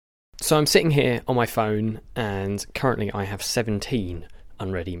So I'm sitting here on my phone, and currently I have 17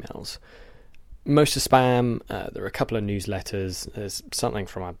 unread emails. Most are spam, there are a couple of newsletters, there's something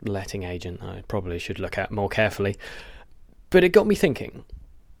from a letting agent I probably should look at more carefully. But it got me thinking,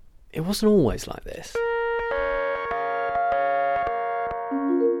 it wasn't always like this.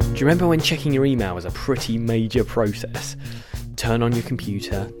 Do you remember when checking your email was a pretty major process? Turn on your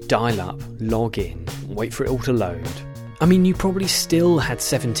computer, dial up, log in, wait for it all to load. I mean, you probably still had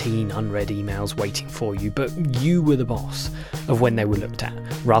 17 unread emails waiting for you, but you were the boss of when they were looked at,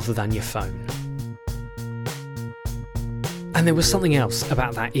 rather than your phone. And there was something else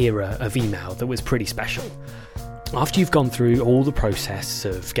about that era of email that was pretty special. After you've gone through all the process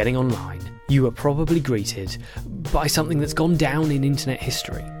of getting online, you were probably greeted by something that's gone down in internet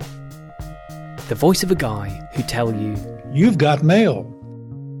history. The voice of a guy who'd tell you, "You've got mail."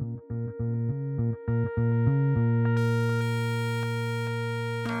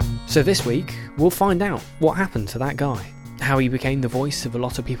 So this week, we'll find out what happened to that guy, how he became the voice of a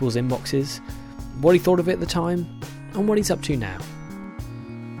lot of people's inboxes, what he thought of it at the time, and what he's up to now.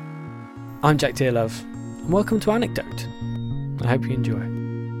 I'm Jack Dearlove, and welcome to Anecdote. I hope you enjoy.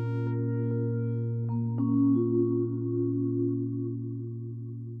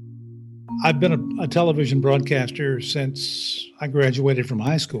 I've been a television broadcaster since I graduated from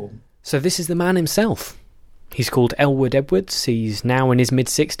high school. So this is the man himself. He's called Elwood Edwards, he's now in his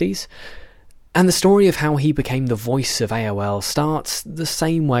mid-60s, and the story of how he became the voice of AOL starts the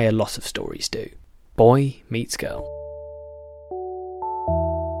same way a lot of stories do. Boy meets girl.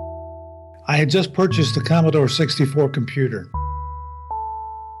 I had just purchased a Commodore 64 computer.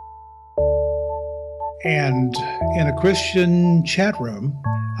 And in a Christian chat room,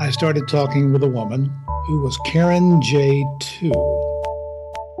 I started talking with a woman who was Karen J2.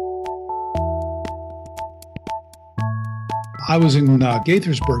 I was in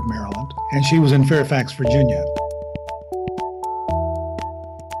Gaithersburg, Maryland, and she was in Fairfax, Virginia.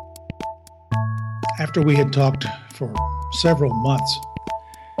 After we had talked for several months,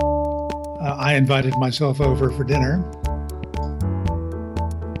 I invited myself over for dinner.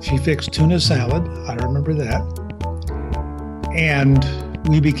 She fixed tuna salad, I remember that, and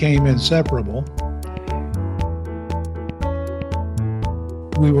we became inseparable.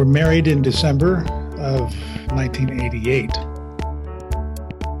 We were married in December of 1988.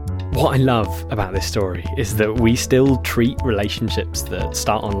 What I love about this story is that we still treat relationships that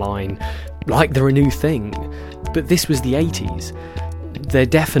start online like they're a new thing. But this was the 80s. They're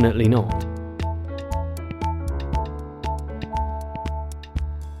definitely not.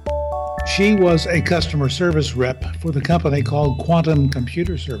 She was a customer service rep for the company called Quantum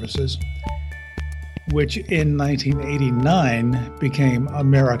Computer Services, which in 1989 became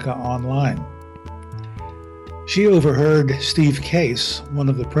America Online. She overheard Steve Case, one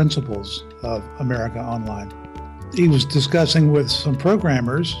of the principals of America Online. He was discussing with some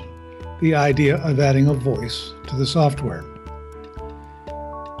programmers the idea of adding a voice to the software.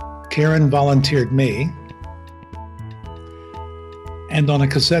 Karen volunteered me, and on a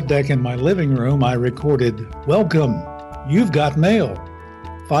cassette deck in my living room, I recorded, "Welcome, you've got mail.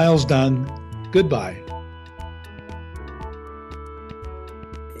 Files done. Goodbye."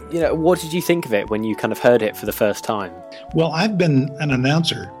 You know, what did you think of it when you kind of heard it for the first time? Well, I've been an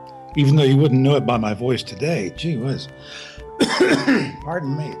announcer, even though you wouldn't know it by my voice today. Gee whiz.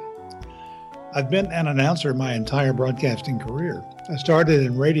 Pardon me. I've been an announcer my entire broadcasting career. I started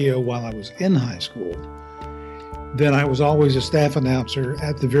in radio while I was in high school. Then I was always a staff announcer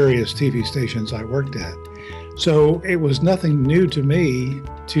at the various TV stations I worked at. So it was nothing new to me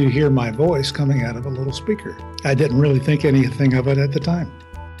to hear my voice coming out of a little speaker. I didn't really think anything of it at the time.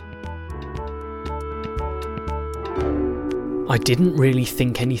 I didn't really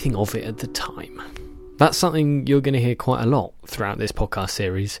think anything of it at the time. That's something you're going to hear quite a lot throughout this podcast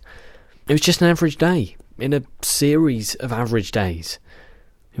series. It was just an average day in a series of average days.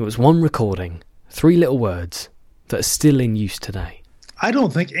 It was one recording, 3 little words that are still in use today. I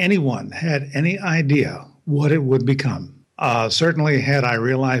don't think anyone had any idea what it would become. Certainly, had I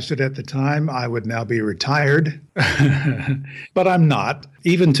realized it at the time, I would now be retired. But I'm not.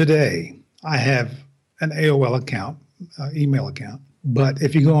 Even today, I have an AOL account, email account. But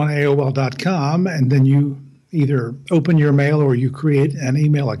if you go on AOL.com and then you either open your mail or you create an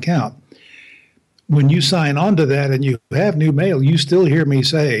email account, when you sign on to that and you have new mail, you still hear me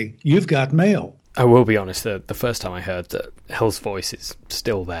say, "You've got mail." I will be honest, the first time I heard that Hell's voice is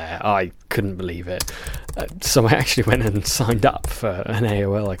still there, I couldn't believe it. So I actually went and signed up for an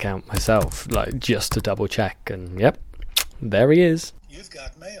AOL account myself, just to double check, and yep, there he is. You've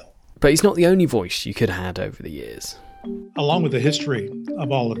got mail. But he's not the only voice you could have had over the years. Along with the history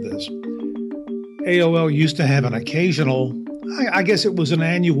of all of this, AOL used to have an occasional, I guess it was an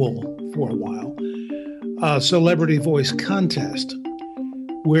annual for a while, celebrity voice contest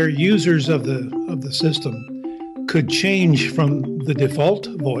where users of the system could change from the default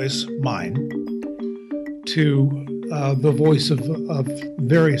voice, mine, to the voice of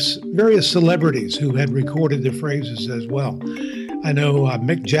various celebrities who had recorded the phrases as well. I know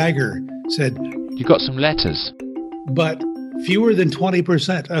Mick Jagger said, "You got some letters." But fewer than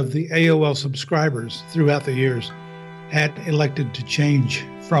 20% of the AOL subscribers throughout the years had elected to change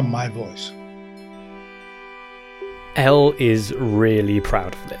from my voice. Elle is really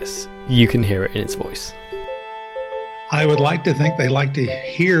proud of this. You can hear it in its voice. I would like to think they like to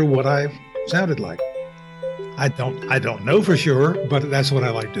hear what I sounded like. I don't know for sure, but that's what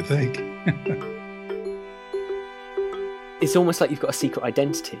I like to think. It's almost like you've got a secret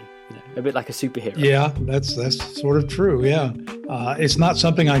identity, a bit like a superhero. Yeah, that's sort of true, yeah. It's not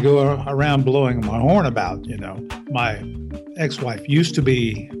something I go around blowing my horn about, My ex-wife used to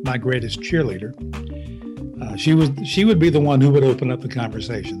be my greatest cheerleader. She would be the one who would open up the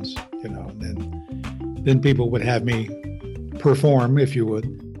conversations, and then people would have me perform, if you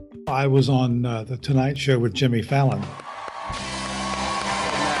would. I was on The Tonight Show with Jimmy Fallon.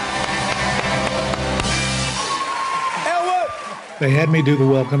 They had me do the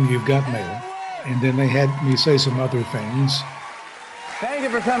welcome, "You've Got Mail," and then they had me say some other things. Thank you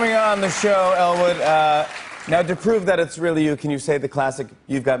for coming on the show, Elwood. Now, to prove that it's really you, can you say the classic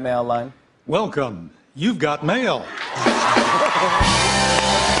 "You've Got Mail" line? Welcome, you've got mail.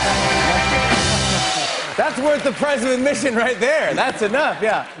 That's worth the price of admission right there. That's enough,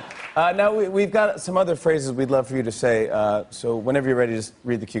 yeah. Now, we've got some other phrases we'd love for you to say. So whenever you're ready, just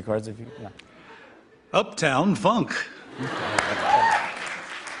read the cue cards. If you, yeah. Uptown Funk.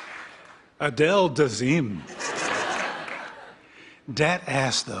 Adele Dazeem. Dat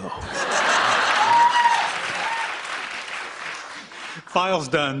ass, though. File's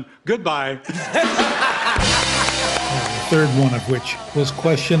done. Goodbye. The third one of which was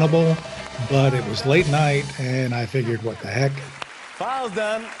questionable, but it was late night, and I figured, what the heck? File's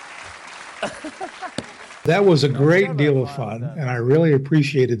done. That was a great deal of fun, and I really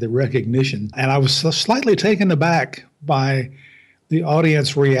appreciated the recognition. And I was slightly taken aback by the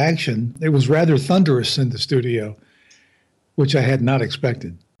audience reaction. It was rather thunderous in the studio, which I had not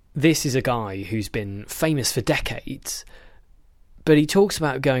expected. This is a guy who's been famous for decades, but he talks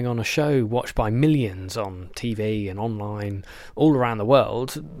about going on a show watched by millions on TV and online all around the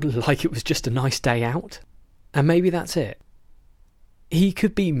world like it was just a nice day out. And maybe that's it. He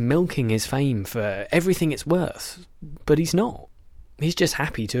could be milking his fame for everything it's worth, but he's not. He's just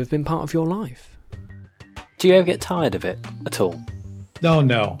happy to have been part of your life. Do you ever get tired of it at all? No,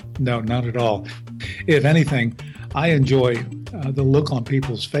 not at all. If anything, I enjoy the look on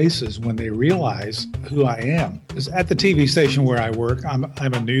people's faces when they realize who I am. Because at the TV station where I work, I'm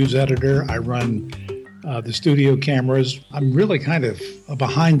a news editor. I run the studio cameras. I'm really kind of a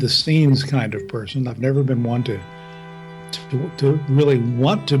behind-the-scenes kind of person. I've never been one to really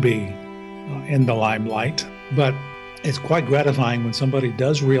want to be in the limelight, but it's quite gratifying when somebody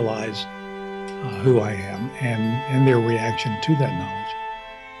does realize who I am and their reaction to that knowledge.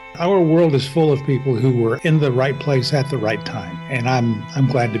 Our world is full of people who were in the right place at the right time, and I'm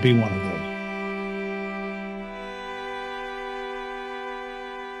glad to be one of those.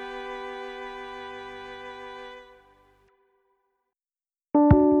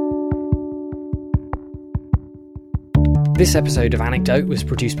 This episode of Anecdote was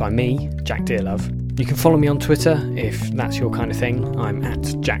produced by me, Jack Dearlove. You can follow me on Twitter if that's your kind of thing. I'm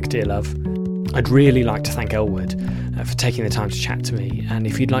at Jack Dearlove. I'd really like to thank Elwood for taking the time to chat to me, and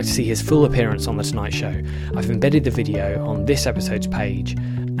if you'd like to see his full appearance on The Tonight Show, I've embedded the video on this episode's page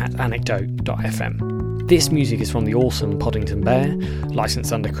at anecdote.fm. This music is from the awesome Poddington Bear,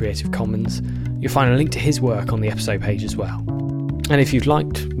 licensed under Creative Commons. You'll find a link to his work on the episode page as well. And if you've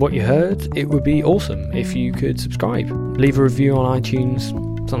liked what you heard, it would be awesome if you could subscribe, leave a review on iTunes,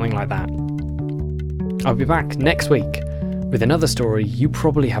 something like that. I'll be back next week with another story you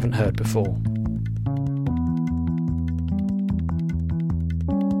probably haven't heard before.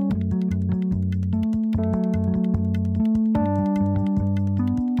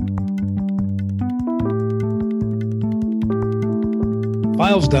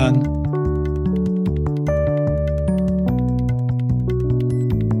 File's done.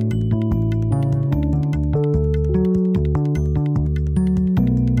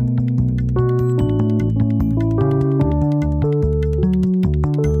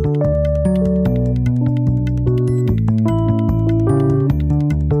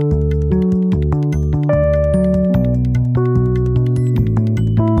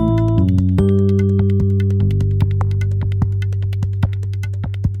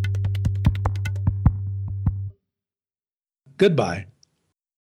 Goodbye.